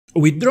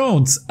With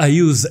drones, I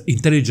use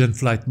intelligent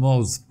flight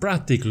modes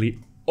practically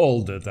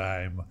all the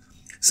time,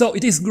 so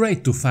it is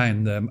great to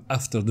find them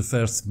after the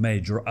first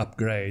major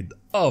upgrade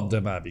of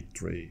the Mavic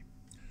 3.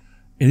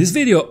 In this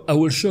video I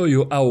will show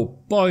you how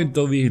point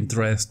of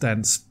interest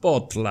and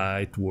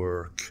spotlight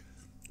work,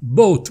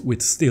 both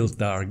with still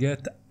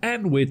target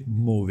and with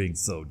moving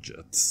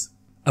subjects.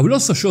 I will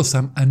also show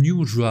some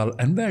unusual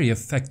and very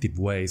effective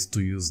ways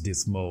to use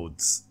these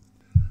modes.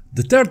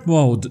 The third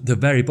mode, the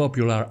very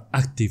popular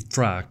active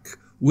track,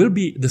 will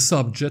be the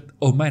subject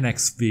of my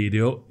next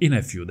video in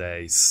a few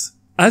days.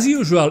 As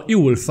usual, you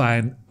will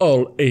find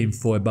all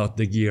info about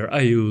the gear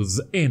I use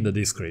in the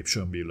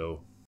description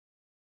below.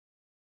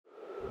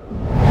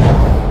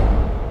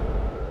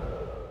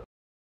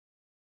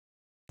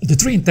 The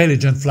three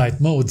intelligent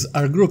flight modes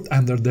are grouped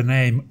under the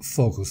name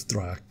Focus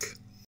Track.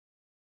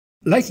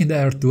 Like in the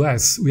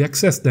R2S, we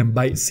access them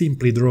by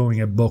simply drawing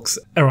a box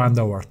around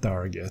our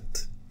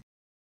target.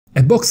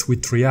 A box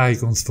with three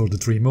icons for the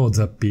three modes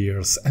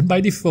appears, and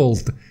by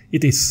default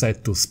it is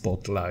set to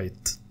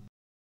Spotlight.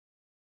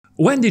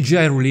 When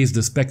DJI released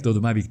the spec of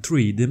the Mavic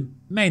 3, the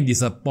main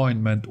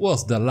disappointment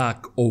was the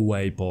lack of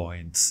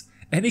waypoints,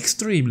 an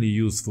extremely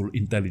useful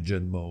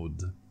intelligent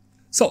mode.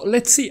 So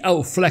let's see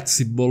how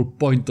flexible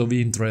point of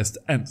interest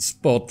and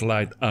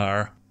spotlight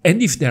are,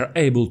 and if they are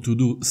able to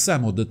do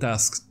some of the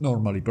tasks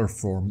normally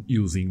performed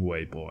using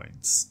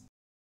waypoints.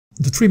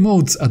 The three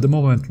modes at the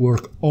moment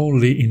work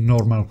only in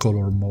normal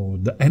color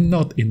mode and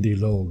not in the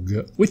log,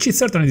 which is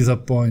certainly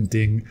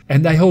disappointing,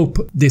 and I hope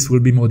this will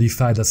be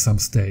modified at some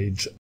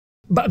stage.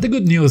 But the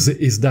good news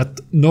is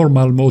that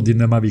normal mode in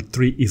the Mavic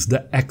 3 is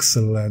the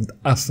excellent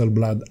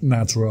Hasselblad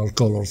natural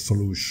color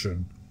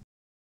solution.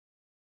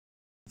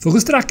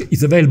 Focus Track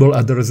is available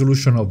at the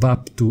resolution of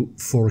up to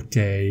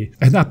 4K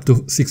and up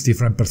to 60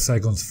 frames per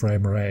second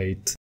frame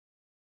rate.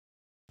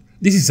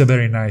 This is a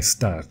very nice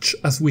touch,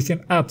 as we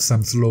can add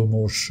some slow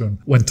motion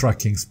when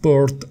tracking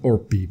sport or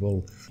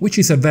people, which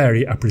is a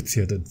very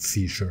appreciated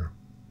feature.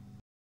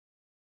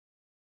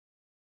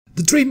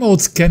 The three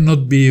modes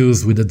cannot be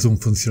used with the zoom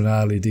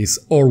functionalities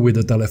or with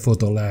the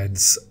telephoto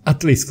lens,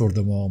 at least for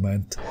the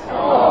moment.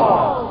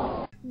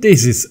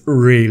 This is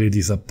really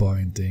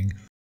disappointing,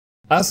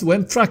 as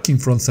when tracking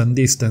from some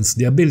distance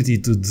the ability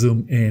to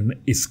zoom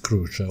in is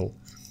crucial.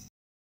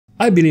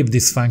 I believe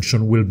this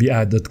function will be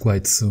added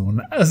quite soon,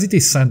 as it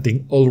is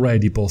something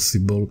already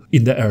possible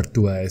in the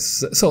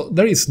R2S, so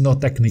there is no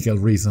technical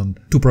reason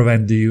to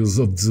prevent the use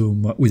of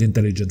zoom with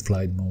intelligent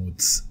flight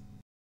modes.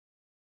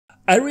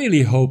 I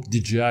really hope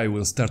DJI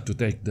will start to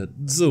take the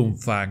zoom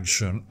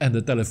function and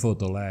the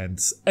telephoto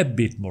lens a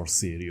bit more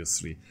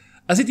seriously,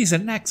 as it is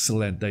an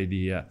excellent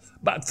idea,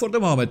 but for the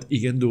moment it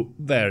can do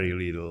very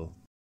little.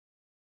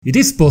 It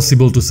is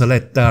possible to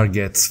select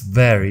targets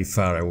very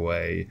far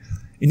away.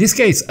 In this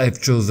case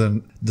I've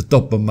chosen the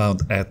top of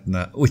Mount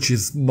Etna, which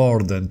is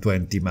more than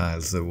 20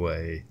 miles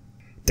away.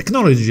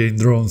 Technology in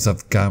drones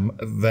have come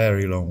a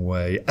very long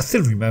way. I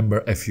still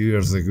remember a few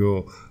years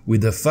ago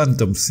with the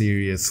Phantom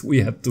series we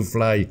had to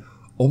fly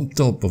on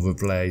top of a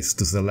place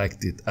to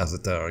select it as a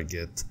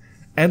target,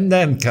 and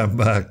then come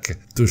back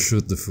to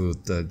shoot the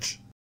footage.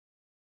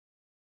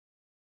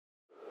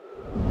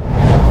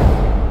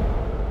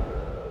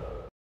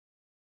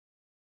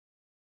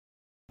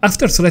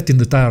 After selecting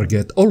the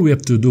target, all we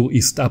have to do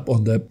is tap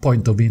on the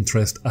point of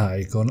interest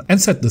icon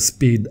and set the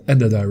speed and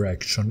the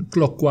direction,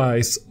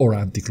 clockwise or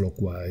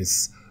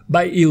anti-clockwise,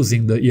 by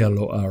using the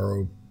yellow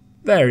arrow.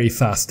 Very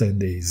fast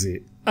and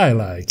easy. I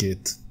like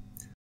it.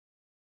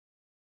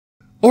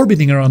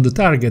 Orbiting around the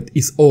target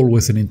is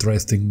always an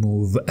interesting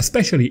move,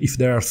 especially if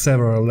there are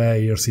several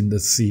layers in the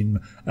scene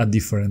at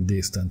different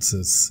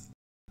distances.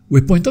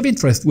 With point of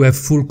interest we have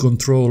full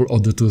control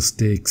of the two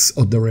sticks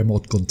of the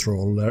remote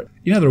controller.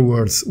 In other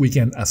words, we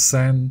can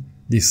ascend,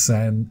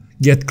 descend,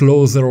 get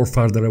closer or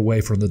farther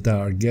away from the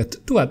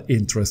target to add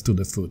interest to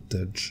the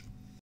footage.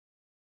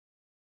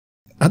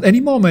 At any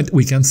moment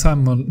we can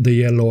summon the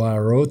yellow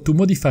arrow to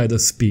modify the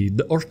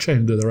speed or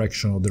change the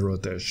direction of the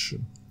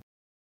rotation.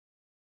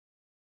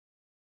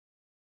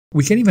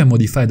 We can even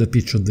modify the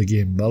pitch of the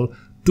gimbal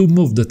to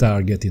move the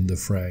target in the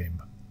frame.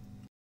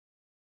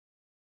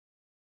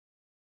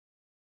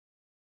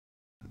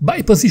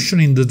 By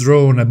positioning the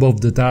drone above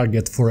the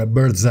target for a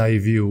bird's eye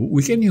view,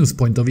 we can use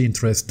point of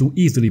interest to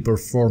easily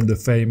perform the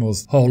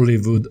famous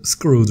Hollywood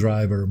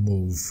screwdriver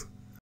move.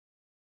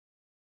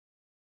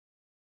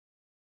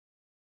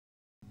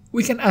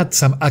 We can add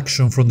some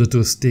action from the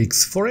two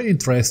sticks for an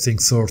interesting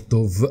sort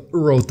of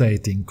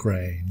rotating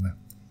crane.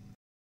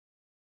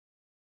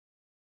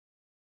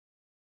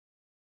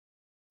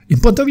 In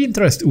point of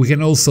interest we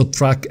can also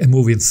track a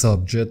moving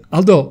subject,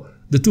 although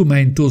the two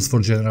main tools for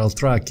general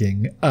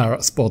tracking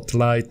are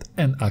Spotlight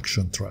and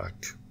Action Track.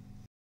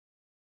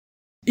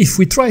 If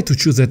we try to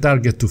choose a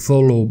target to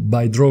follow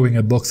by drawing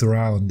a box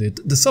around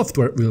it, the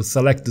software will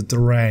select the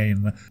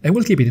terrain and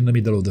will keep it in the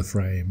middle of the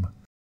frame.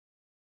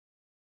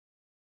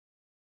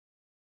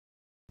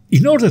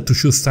 In order to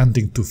choose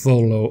something to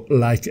follow,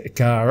 like a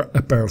car,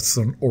 a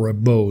person or a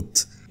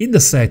boat, In the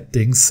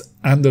settings,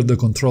 under the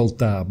Control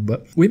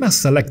tab, we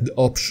must select the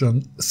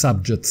option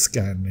Subject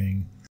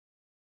Scanning,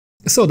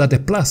 so that a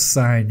plus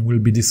sign will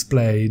be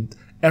displayed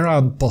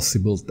around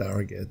possible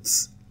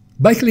targets.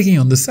 By clicking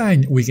on the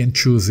sign, we can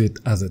choose it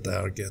as a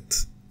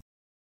target.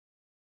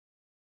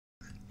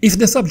 If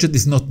the subject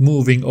is not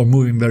moving or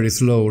moving very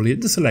slowly,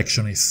 the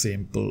selection is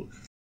simple.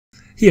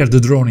 Here the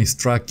drone is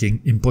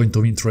tracking in point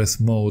of interest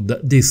mode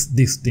this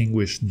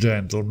distinguished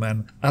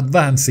gentleman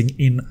advancing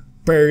in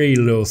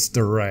perilous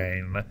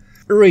terrain,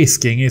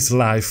 risking his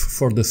life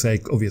for the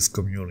sake of his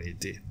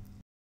community.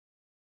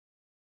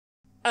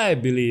 I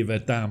believe a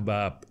thumb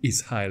up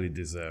is highly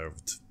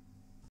deserved.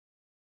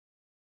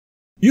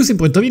 Using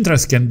point of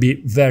interest can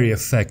be very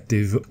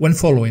effective when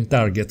following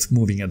targets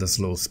moving at a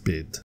slow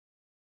speed.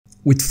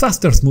 With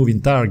faster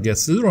moving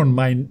targets, the drone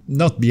might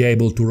not be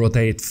able to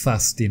rotate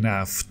fast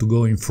enough to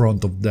go in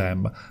front of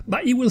them,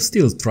 but it will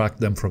still track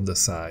them from the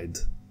side.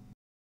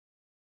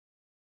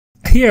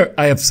 Here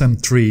I have some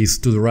trees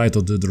to the right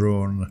of the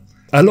drone.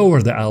 I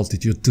lower the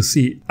altitude to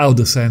see how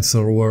the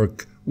sensor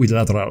works with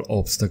lateral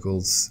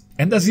obstacles.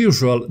 And as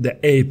usual, the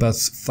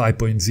APAS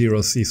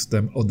 5.0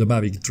 system of the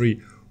Mavic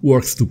 3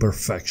 works to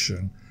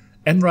perfection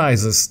and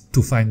rises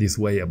to find its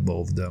way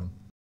above them.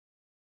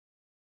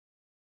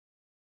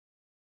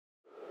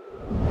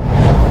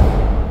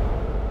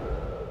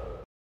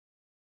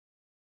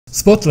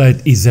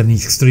 Spotlight is an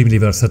extremely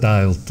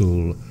versatile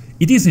tool.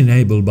 It is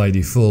enabled by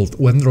default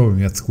when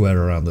drawing a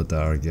square around the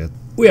target.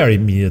 We are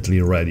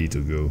immediately ready to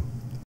go.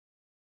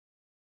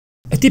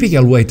 A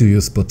typical way to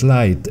use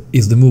Spotlight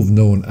is the move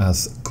known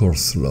as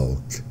course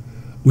lock.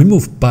 We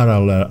move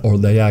parallel or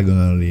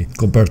diagonally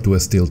compared to a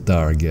still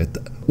target,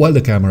 while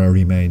the camera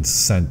remains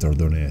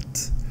centered on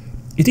it.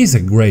 It is a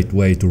great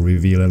way to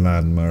reveal a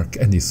landmark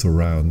and its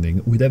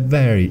surrounding with a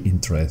very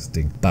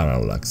interesting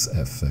parallax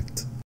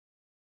effect.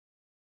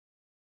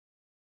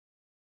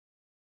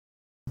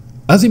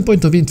 As in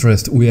point of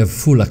interest, we have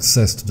full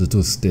access to the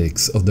two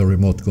sticks of the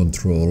remote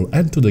control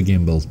and to the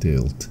gimbal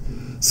tilt,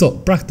 so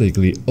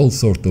practically all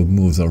sorts of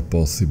moves are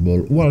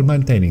possible while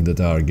maintaining the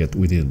target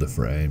within the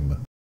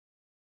frame.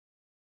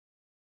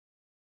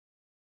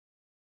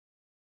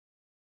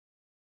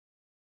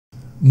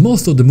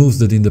 Most of the moves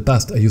that in the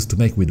past I used to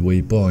make with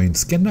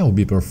waypoints can now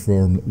be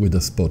performed with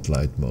the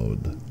Spotlight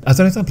mode. As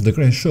an example, the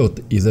crane shot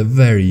is a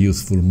very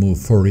useful move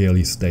for real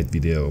estate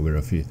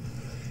videography.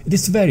 It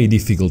is very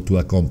difficult to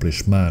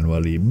accomplish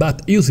manually,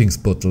 but using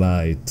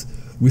Spotlight,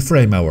 we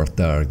frame our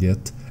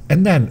target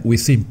and then we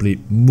simply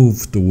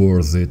move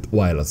towards it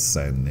while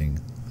ascending.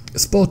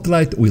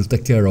 Spotlight will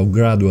take care of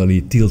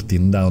gradually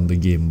tilting down the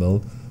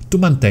gimbal to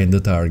maintain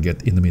the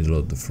target in the middle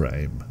of the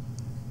frame.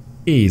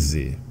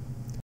 Easy.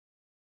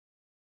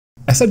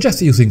 I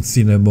suggest using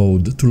Cine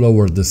mode to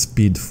lower the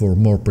speed for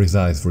more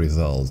precise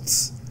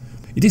results.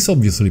 It is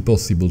obviously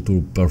possible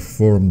to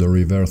perform the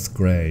reverse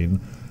crane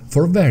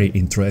for very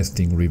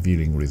interesting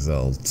revealing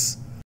results.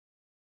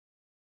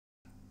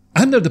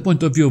 Under the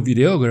point of view of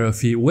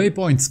videography,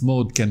 Waypoints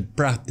mode can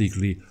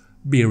practically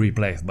be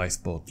replaced by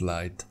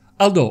Spotlight,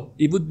 although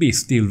it would be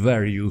still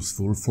very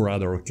useful for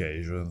other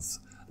occasions,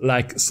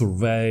 like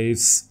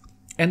surveys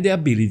and the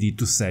ability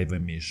to save a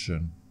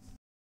mission.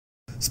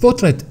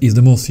 Spotlight is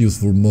the most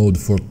useful mode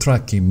for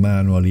tracking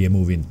manually a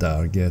moving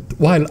target,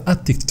 while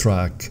Active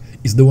Track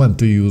is the one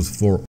to use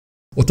for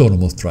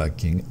autonomous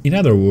tracking, in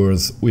other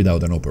words,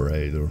 without an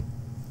operator.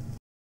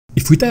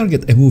 If we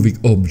target a moving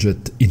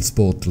object in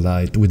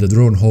Spotlight with the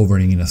drone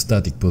hovering in a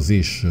static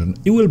position,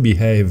 it will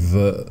behave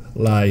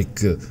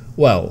like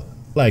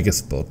a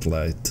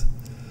spotlight.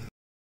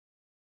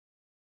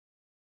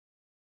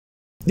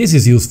 This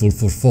is useful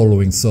for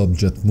following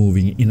subject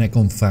moving in a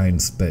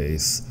confined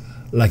space,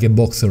 like a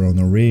boxer on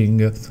a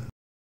ring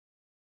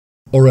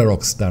or a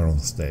rock star on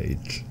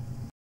stage.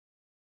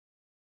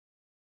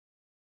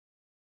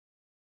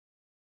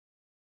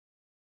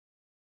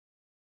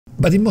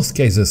 But in most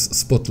cases,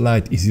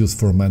 Spotlight is used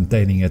for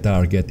maintaining a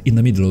target in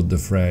the middle of the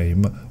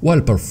frame while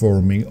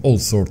performing all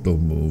sorts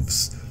of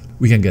moves.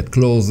 We can get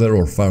closer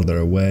or farther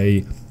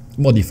away,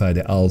 modify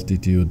the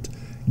altitude,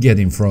 get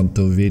in front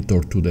of it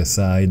or to the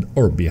side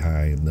or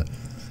behind.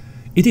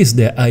 It is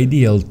the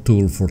ideal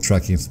tool for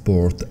tracking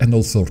sport and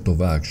all sorts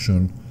of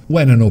action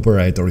when an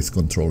operator is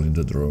controlling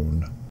the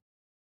drone.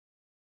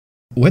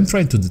 When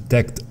trying to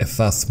detect a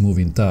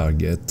fast-moving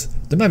target,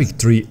 the Mavic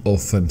 3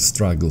 often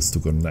struggles to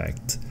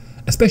connect,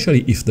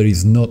 especially if there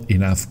is not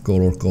enough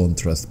color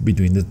contrast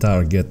between the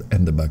target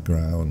and the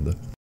background.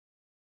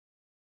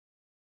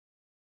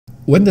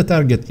 When the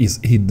target is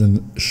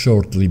hidden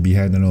shortly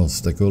behind an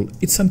obstacle,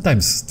 it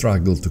sometimes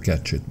struggles to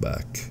catch it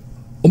back.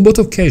 On both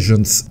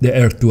occasions, the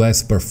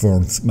R2S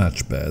performs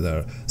much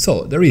better,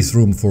 so there is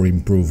room for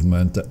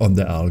improvement on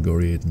the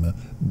algorithm,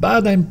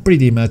 but I'm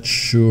pretty much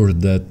sure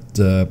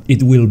that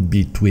it will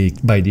be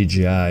tweaked by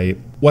DJI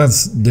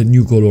once the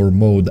new color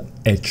mode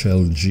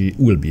HLG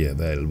will be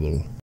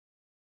available.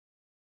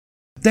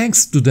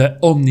 Thanks to the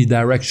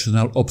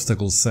omnidirectional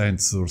obstacle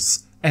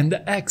sensors and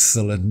the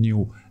excellent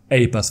new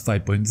APAS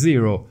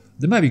 5.0,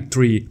 the Mavic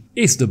 3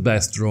 is the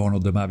best drone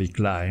of the Mavic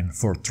line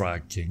for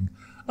tracking,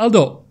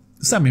 although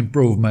some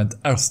improvements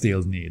are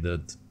still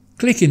needed.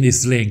 Click in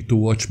this link to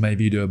watch my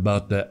video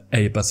about the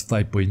APAS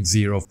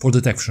 5.0 for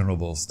detection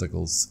of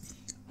obstacles.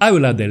 I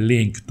will add a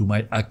link to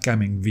my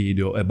upcoming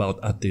video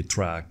about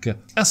AT-Track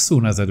as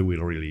soon as I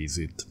will release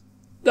it.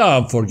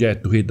 Don't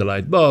forget to hit the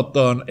like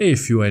button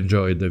if you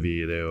enjoyed the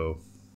video.